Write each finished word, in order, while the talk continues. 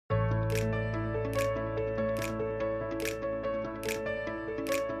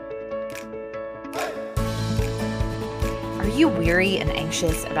you weary and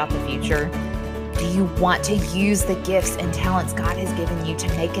anxious about the future? Do you want to use the gifts and talents God has given you to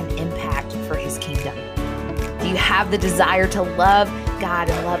make an impact for His kingdom? Do you have the desire to love God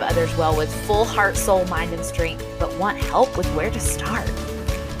and love others well with full heart, soul, mind, and strength, but want help with where to start?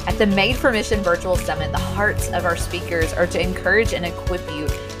 At the Made for Mission Virtual Summit, the hearts of our speakers are to encourage and equip you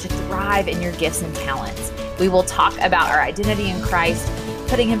to thrive in your gifts and talents. We will talk about our identity in Christ,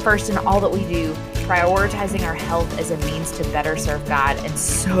 putting Him first in all that we do, prioritizing our health as a means to better serve God, and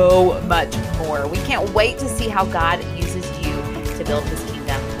so much more. We can't wait to see how God uses you to build His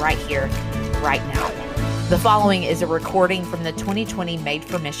kingdom right here, right now. The following is a recording from the 2020 Made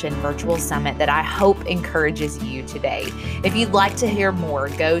for Mission Virtual Summit that I hope encourages you today. If you'd like to hear more,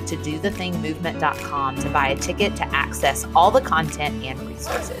 go to dothethingmovement.com to buy a ticket to access all the content and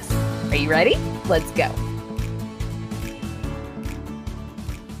resources. Are you ready? Let's go.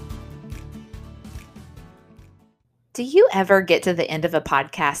 Do you ever get to the end of a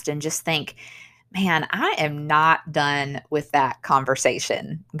podcast and just think, man, I am not done with that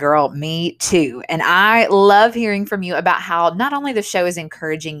conversation? Girl, me too. And I love hearing from you about how not only the show is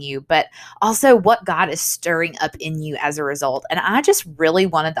encouraging you, but also what God is stirring up in you as a result. And I just really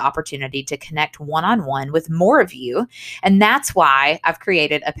wanted the opportunity to connect one-on-one with more of you. And that's why I've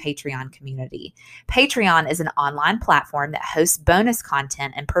created a Patreon community. Patreon is an online platform that hosts bonus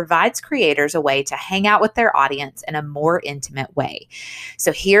content and provides creators a way to hang out with their audience in a more intimate way.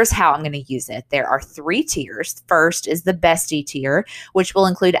 So here's how I'm going to use it. There are 3 tiers. First is the bestie tier, which will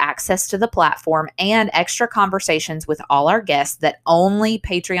include access to the platform and extra conversations with all our guests that only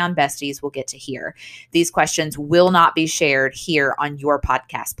Patreon besties will get to hear. These questions will not be shared here on your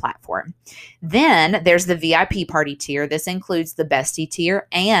podcast platform. Then there's the VIP party tier. This includes the bestie tier,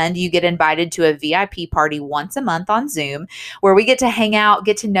 and you get invited to a VIP party once a month on Zoom where we get to hang out,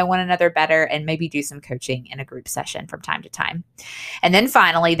 get to know one another better, and maybe do some coaching in a group session from time to time. And then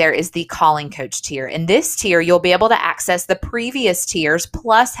finally, there is the Calling Coach tier. In this tier, you'll be able to access the previous tiers,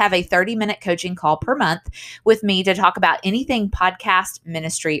 plus have a 30-minute coaching call per month with me to talk about anything podcast,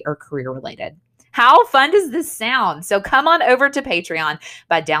 ministry, or career related. How fun does this sound? So come on over to Patreon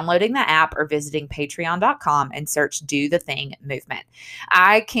by downloading the app or visiting patreon.com and search Do the Thing Movement.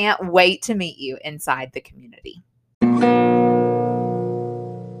 I can't wait to meet you inside the community.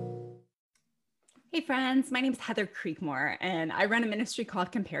 Hey friends, my name is Heather Creekmore and I run a ministry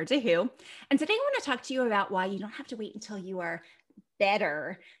called Compared to Who. And today I want to talk to you about why you don't have to wait until you are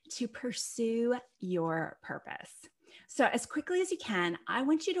better to pursue your purpose. So as quickly as you can, I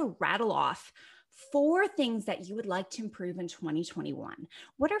want you to rattle off 4 things that you would like to improve in 2021.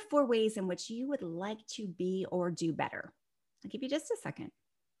 What are 4 ways in which you would like to be or do better? I'll give you just a second.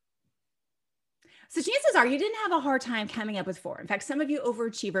 So chances are you didn't have a hard time coming up with 4. In fact, some of you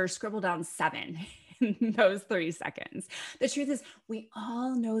overachievers scribbled down 7 in those 3 seconds. The truth is, we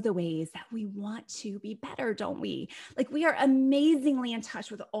all know the ways that we want to be better, don't we? Like, we are amazingly in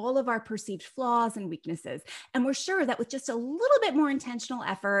touch with all of our perceived flaws and weaknesses. And we're sure that with just a little bit more intentional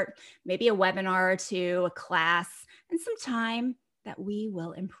effort, maybe a webinar or 2, a class, and some time, that we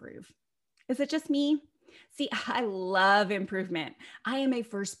will improve. Is it just me? See, I love improvement. I am a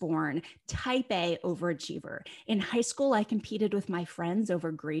firstborn, type A overachiever. In high school, I competed with my friends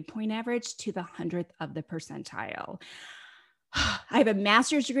over grade point average to the 100th of the percentile. I have a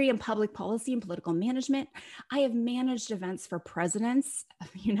master's degree in public policy and political management. I have managed events for presidents of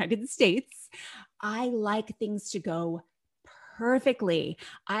the United States. I like things to go perfectly.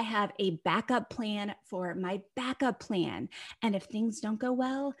 I have a backup plan for my backup plan. And if things don't go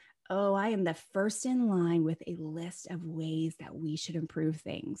well, oh, I am the first in line with a list of ways that we should improve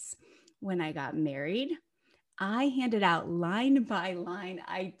things. When I got married, I handed out line by line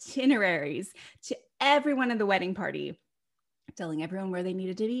itineraries to everyone in the wedding party, telling everyone where they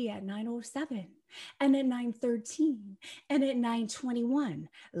needed to be at 9:07 and at 9:13 and at 9:21.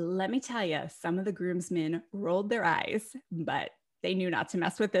 Let me tell you, some of the groomsmen rolled their eyes, but they knew not to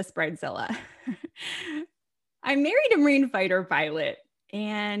mess with this bridezilla. I married a Marine fighter pilot.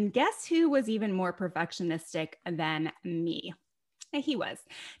 And guess who was even more perfectionistic than me? He was.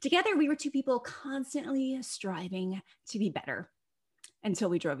 Together, we were 2 people constantly striving to be better until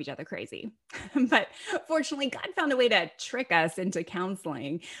we drove each other crazy. But fortunately, God found a way to trick us into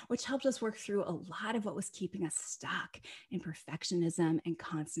counseling, which helped us work through a lot of what was keeping us stuck in perfectionism and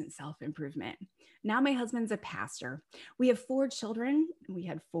constant self-improvement. Now my husband's a pastor. We have 4 children. We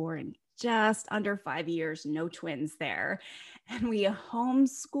had 4 in just under 5 years, no twins there. And we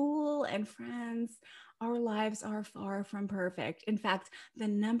homeschool, and friends, our lives are far from perfect. In fact, the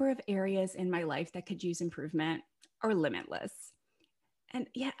number of areas in my life that could use improvement are limitless. And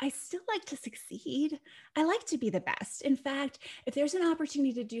yet I still like to succeed. I like to be the best. In fact, if there's an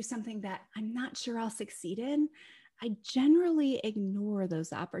opportunity to do something that I'm not sure I'll succeed in, I generally ignore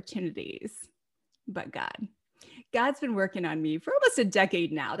those opportunities. But God's been working on me for almost a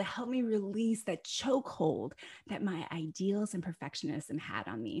decade now to help me release that chokehold that my ideals and perfectionism had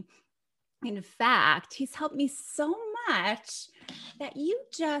on me. In fact, he's helped me so much that you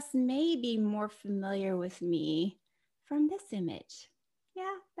just may be more familiar with me from this image.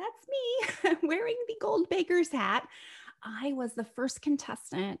 Yeah, that's me wearing the gold baker's hat. I was the first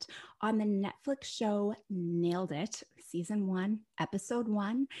contestant on the Netflix show Nailed It, season 1, episode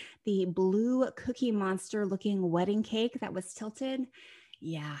 1, the blue cookie monster looking wedding cake that was tilted.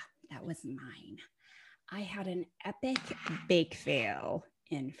 Yeah, that was mine. I had an epic bake fail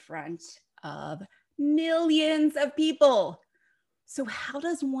in front of millions of people. So how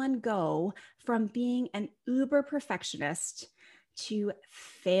does one go from being an uber perfectionist to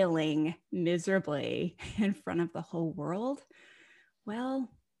failing miserably in front of the whole world? Well,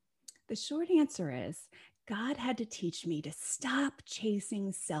 the short answer is God had to teach me to stop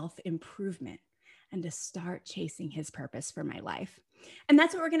chasing self-improvement and to start chasing his purpose for my life. And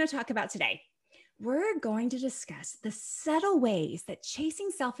that's what we're going to talk about today. We're going to discuss the subtle ways that chasing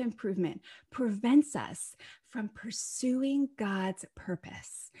self-improvement prevents us from pursuing God's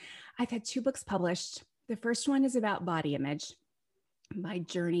purpose. I've had 2 books published. The first one is about body image, my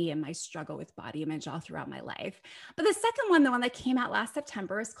journey and my struggle with body image all throughout my life. But the second one, the one that came out last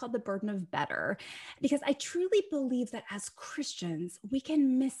September, is called The Burden of Better, because I truly believe that as Christians, we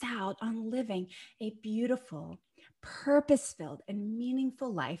can miss out on living a beautiful, purpose-filled, and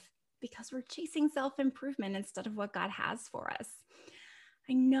meaningful life because we're chasing self-improvement instead of what God has for us.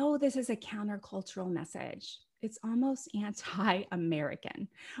 I know this is a countercultural message. It's almost anti-American.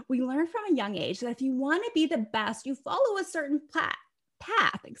 We learn from a young age that if you want to be the best, you follow a certain path.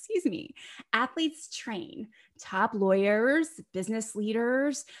 Athletes train, top lawyers, business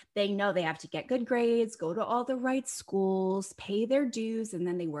leaders. They know they have to get good grades, go to all the right schools, pay their dues, and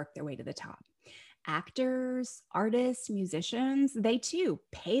then they work their way to the top. Actors, artists, musicians, they too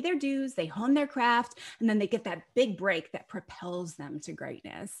pay their dues, they hone their craft, and then they get that big break that propels them to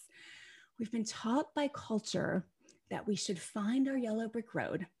greatness. We've been taught by culture that we should find our yellow brick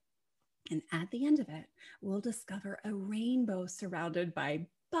road, and at the end of it, we'll discover a rainbow surrounded by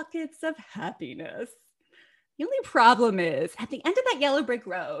buckets of happiness. The only problem is, at the end of that yellow brick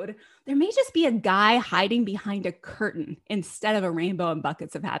road, there may just be a guy hiding behind a curtain instead of a rainbow and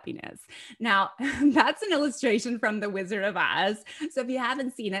buckets of happiness. Now, that's an illustration from The Wizard of Oz. So if you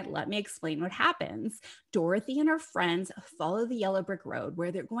haven't seen it, let me explain what happens. Dorothy and her friends follow the yellow brick road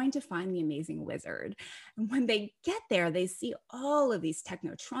where they're going to find the amazing wizard. And when they get there, they see all of these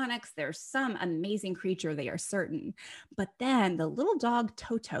technotronics. There's some amazing creature, they are certain. But then the little dog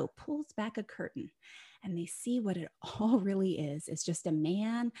Toto pulls back a curtain, and they see what it all really is. It's just a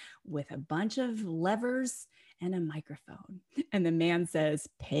man with a bunch of levers and a microphone. And the man says,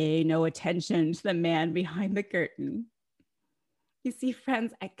 "Pay no attention to the man behind the curtain." You see,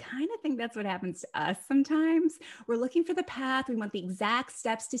 friends, I kind of think that's what happens to us sometimes. We're looking for the path. We want the exact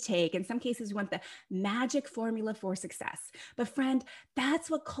steps to take. In some cases, we want the magic formula for success. But friend, that's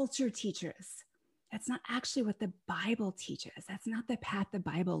what culture teaches. That's not actually what the Bible teaches. That's not the path the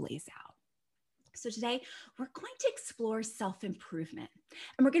Bible lays out. So today, we're going to explore self-improvement,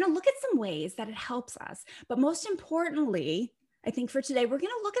 and we're going to look at some ways that it helps us. But most importantly, I think for today, we're going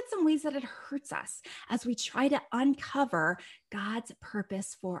to look at some ways that it hurts us as we try to uncover God's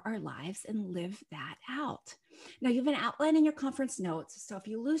purpose for our lives and live that out. Now, you have an outline in your conference notes, so if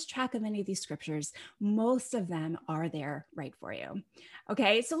you lose track of any of these scriptures, most of them are there right for you.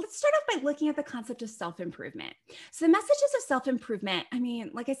 Okay, so let's start off by looking at the concept of self-improvement. So the messages of self-improvement, I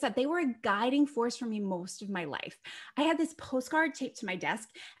mean, like I said, they were a guiding force for me most of my life. I had this postcard taped to my desk,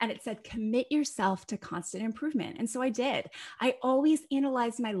 and it said, "Commit yourself to constant improvement." And so I did. I always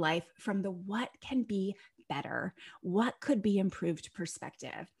analyzed my life from the what can be better, what could be improved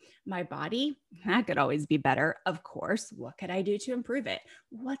perspective. My body, that could always be better. Of course, what could I do to improve it?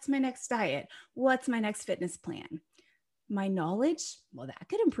 What's my next diet? What's my next fitness plan? My knowledge, well, that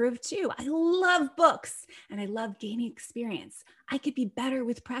could improve too. I love books and I love gaining experience. I could be better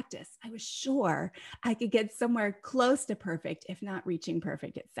with practice. I was sure I could get somewhere close to perfect, if not reaching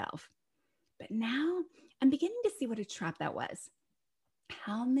perfect itself. But now I'm beginning to see what a trap that was.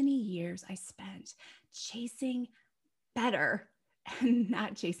 How many years I spent chasing better and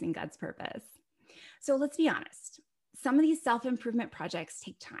not chasing God's purpose. So let's be honest. some of these self-improvement projects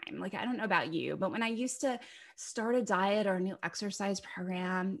take time. Like, I don't know about you, but when I used to start a diet or a new exercise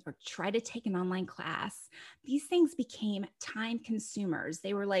program or try to take an online class, these things became time consumers.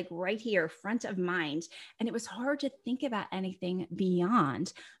 They were like right here, front of mind. And it was hard to think about anything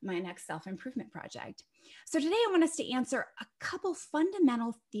beyond my next self-improvement project. So today I want us to answer a couple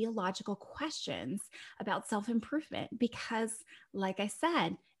fundamental theological questions about self-improvement because, like I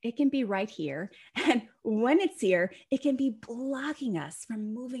said, it can be right here. And when it's here, it can be blocking us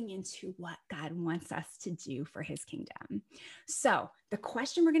from moving into what God wants us to do for his kingdom. So the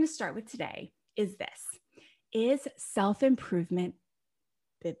question we're going to start with today is this: is self-improvement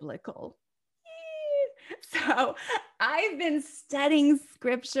biblical? So I've been studying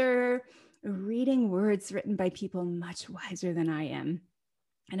scripture, reading words written by people much wiser than I am,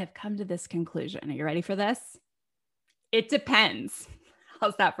 and I've come to this conclusion. Are you ready for this? It depends.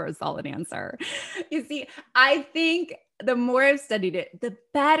 How's that for a solid answer? You see, I think the more I've studied it, the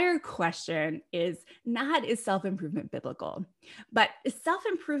better question is not, is self-improvement biblical, but is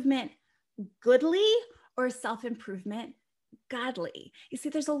self-improvement goodly or is self-improvement godly? You see,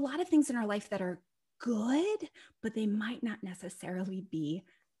 there's a lot of things in our life that are good, but they might not necessarily be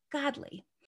godly.